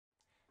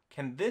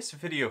Can this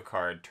video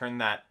card turn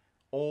that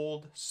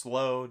old,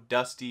 slow,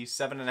 dusty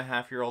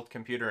 7.5-year-old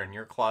computer in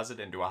your closet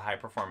into a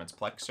high-performance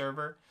Plex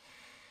server?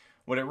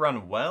 Would it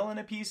run well in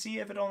a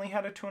PC if it only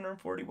had a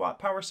 240-watt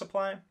power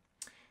supply?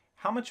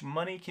 How much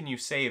money can you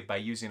save by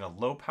using a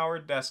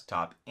low-powered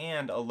desktop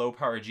and a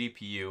low-power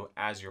GPU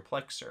as your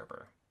Plex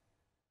server?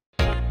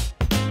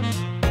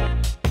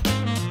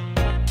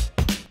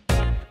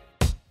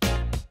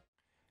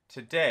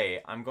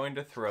 Today, I'm going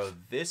to throw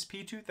this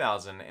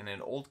P2000 in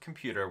an old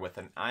computer with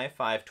an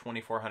i5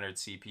 2400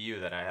 CPU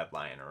that I had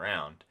lying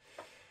around.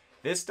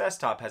 This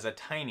desktop has a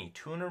tiny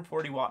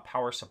 240-watt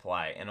power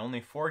supply and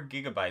only 4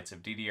 gigabytes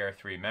of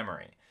DDR3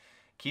 memory.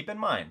 Keep in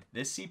mind,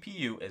 this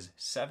CPU is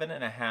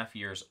 7.5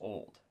 years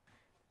old.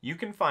 You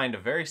can find a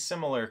very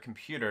similar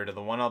computer to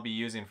the one I'll be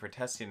using for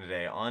testing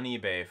today on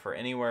eBay for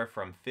anywhere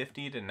from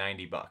 $50 to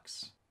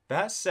 $90.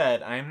 That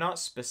said, I am not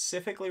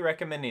specifically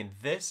recommending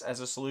this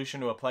as a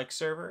solution to a Plex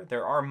server.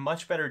 There are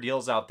much better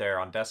deals out there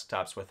on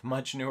desktops with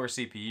much newer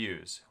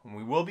CPUs.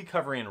 We will be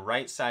covering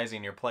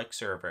right-sizing your Plex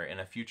server in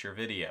a future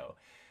video.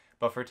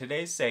 But for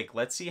today's sake,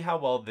 let's see how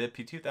well the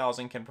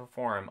P2000 can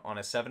perform on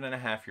a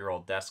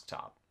 7.5-year-old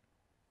desktop.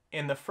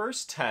 In the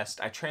first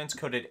test, I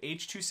transcoded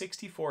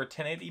H.264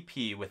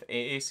 1080p with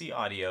AAC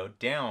audio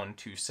down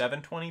to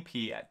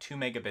 720p at 2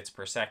 megabits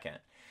per second.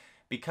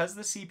 Because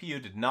the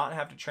CPU did not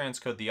have to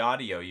transcode the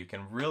audio, you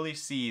can really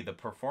see the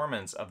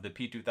performance of the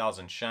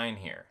P2000 shine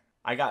here.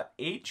 I got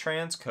 8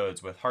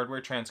 transcodes with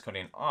hardware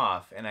transcoding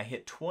off, and I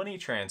hit 20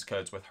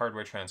 transcodes with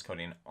hardware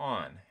transcoding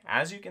on.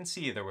 As you can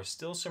see, there was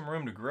still some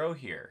room to grow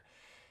here.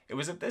 It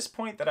was at this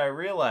point that I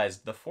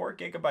realized the 4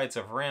 gigabytes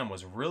of RAM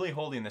was really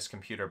holding this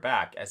computer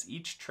back, as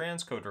each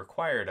transcode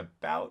required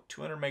about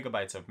 200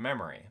 megabytes of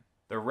memory.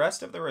 The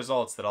rest of the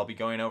results that I'll be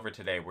going over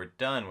today were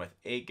done with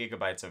 8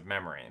 gigabytes of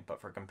memory,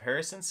 but for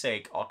comparison's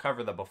sake, I'll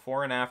cover the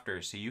before and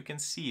after so you can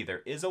see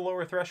there is a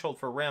lower threshold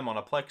for RAM on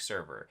a Plex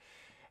server.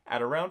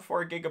 At around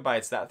 4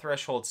 gigabytes, that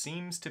threshold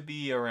seems to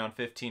be around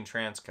 15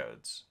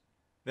 transcodes.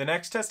 The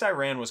next test I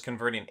ran was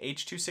converting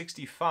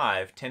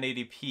H.265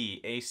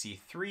 1080p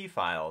AC3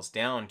 files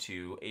down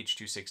to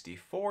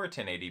H.264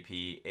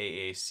 1080p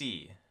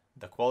AAC.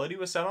 The quality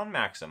was set on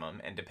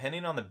maximum, and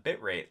depending on the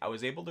bitrate, I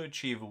was able to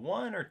achieve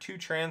 1 or 2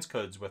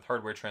 transcodes with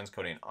hardware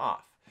transcoding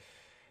off.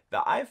 The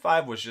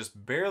i5 was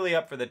just barely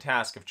up for the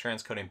task of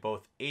transcoding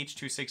both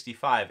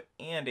H.265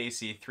 and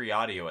AC3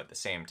 audio at the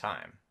same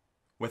time.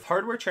 With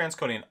hardware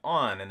transcoding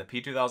on and the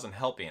P2000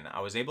 helping,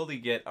 I was able to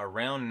get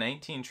around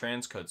 19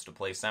 transcodes to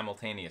play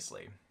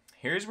simultaneously.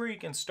 Here's where you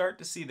can start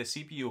to see the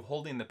CPU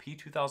holding the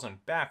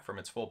P2000 back from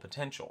its full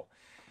potential.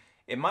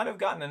 It might have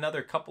gotten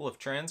another couple of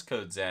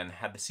transcodes in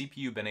had the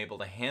CPU been able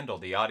to handle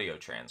the audio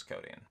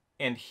transcoding.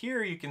 And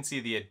here you can see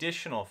the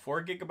additional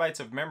 4 gigabytes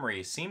of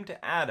memory seemed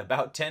to add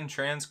about 10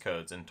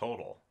 transcodes in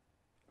total.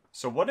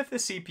 So what if the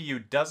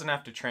CPU doesn't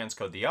have to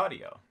transcode the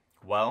audio?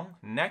 Well,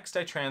 next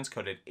I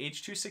transcoded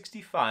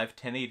H.265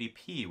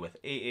 1080p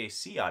with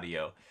AAC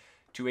audio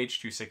to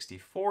H.264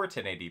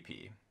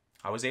 1080p.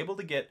 I was able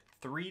to get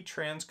 3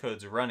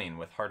 transcodes running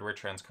with hardware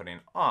transcoding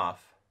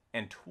off,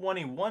 and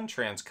 21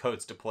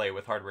 transcodes to play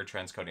with hardware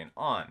transcoding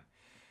on.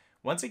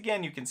 Once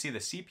again, you can see the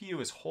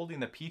CPU is holding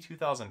the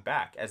P2000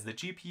 back as the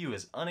GPU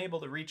is unable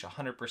to reach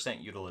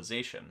 100%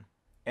 utilization.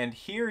 And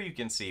here you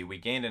can see we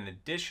gained an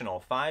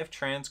additional 5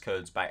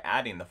 transcodes by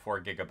adding the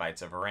 4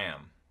 gigabytes of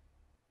RAM.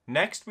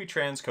 Next, we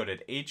transcoded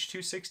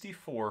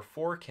H.264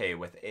 4K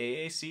with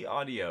AAC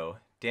audio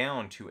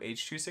down to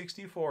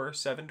H.264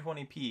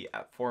 720p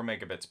at 4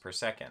 megabits per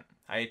second.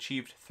 I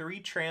achieved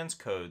 3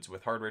 transcodes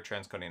with hardware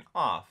transcoding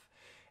off,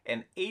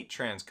 and 8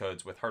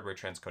 transcodes with hardware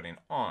transcoding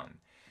on.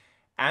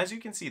 As you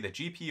can see, the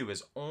GPU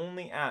is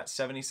only at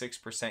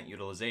 76%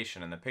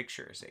 utilization in the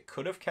pictures. It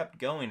could have kept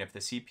going if the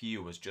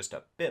CPU was just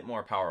a bit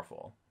more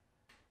powerful.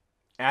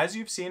 As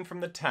you've seen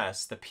from the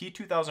tests, the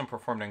P2000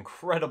 performed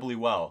incredibly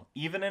well,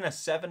 even in a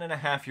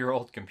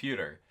 7.5-year-old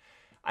computer.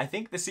 I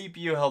think the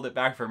CPU held it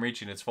back from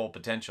reaching its full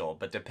potential,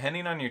 but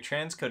depending on your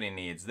transcoding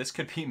needs, this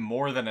could be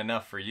more than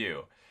enough for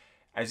you.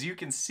 As you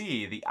can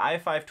see, the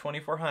i5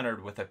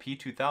 2400 with a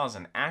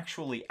P2000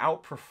 actually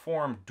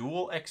outperformed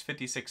dual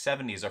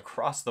x5670s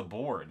across the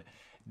board,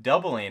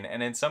 doubling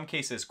and in some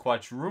cases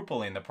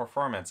quadrupling the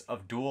performance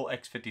of dual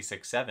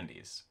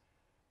x5670s.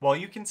 While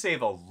you can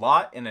save a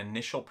lot in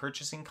initial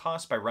purchasing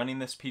costs by running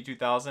this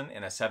P2000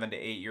 in a 7 to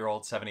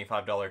 8-year-old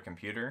 $75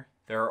 computer,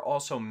 there are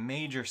also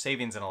major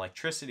savings in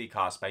electricity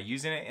costs by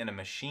using it in a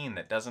machine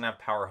that doesn't have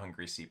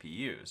power-hungry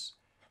CPUs.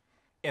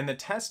 In the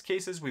test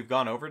cases we've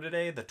gone over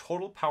today, the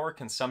total power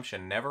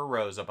consumption never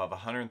rose above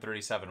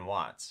 137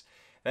 watts.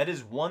 That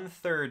is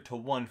 1/3 to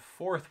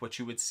 1/4 what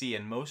you would see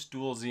in most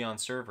dual Xeon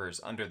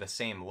servers under the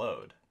same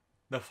load.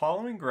 The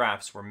following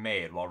graphs were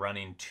made while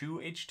running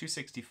 2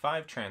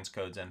 H.265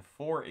 transcodes and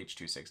 4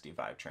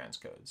 H.265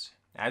 transcodes.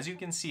 As you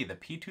can see, the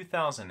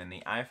P2000 in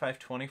the i5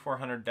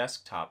 2400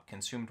 desktop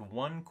consumed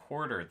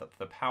 1/4 of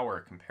the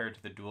power compared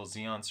to the dual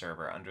Xeon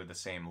server under the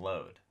same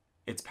load.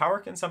 Its power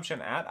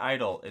consumption at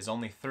idle is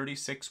only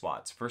 36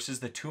 watts versus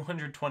the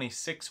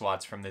 226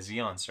 watts from the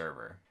Xeon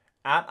server.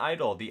 At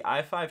idle, the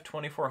i5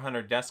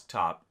 2400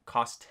 desktop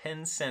costs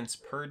 10 cents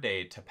per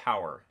day to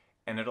power,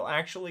 and it'll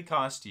actually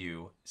cost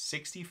you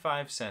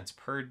 65 cents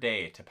per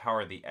day to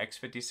power the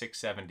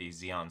x5670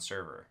 Xeon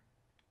server.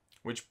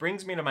 Which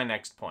brings me to my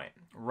next point.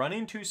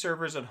 Running 2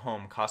 servers at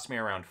home costs me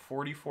around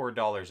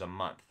 $44 a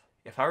month.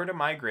 If I were to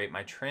migrate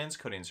my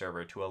transcoding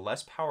server to a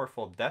less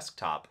powerful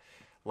desktop,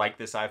 like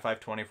this i5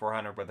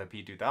 2400 with a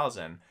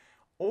P2000,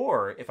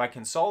 or if I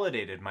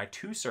consolidated my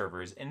 2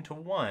 servers into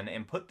one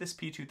and put this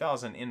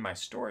P2000 in my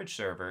storage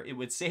server, it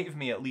would save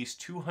me at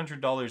least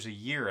 $200 a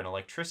year in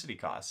electricity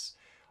costs,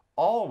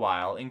 all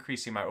while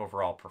increasing my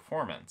overall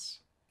performance.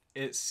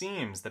 It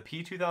seems the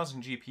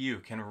P2000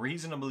 GPU can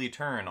reasonably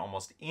turn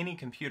almost any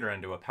computer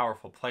into a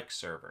powerful Plex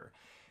server,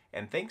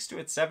 and thanks to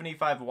its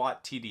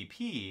 75-watt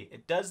TDP,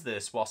 it does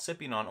this while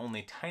sipping on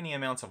only tiny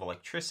amounts of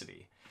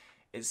electricity.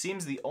 It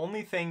seems the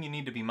only thing you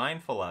need to be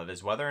mindful of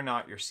is whether or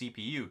not your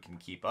CPU can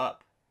keep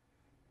up.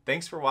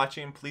 Thanks for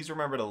watching. Please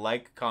remember to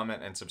like,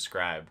 comment, and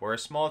subscribe. We're a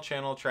small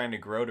channel trying to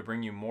grow to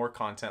bring you more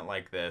content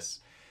like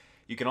this.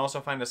 You can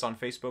also find us on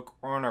Facebook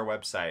or on our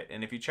website.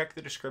 And if you check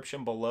the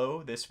description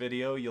below this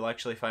video, you'll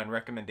actually find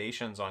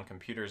recommendations on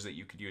computers that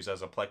you could use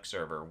as a Plex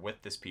server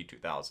with this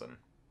P2000.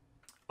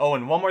 Oh,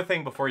 and one more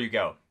thing before you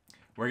go.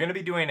 We're going to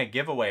be doing a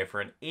giveaway for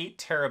an 8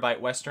 terabyte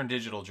Western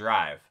Digital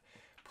drive.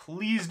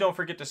 Please don't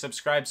forget to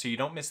subscribe so you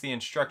don't miss the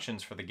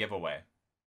instructions for the giveaway.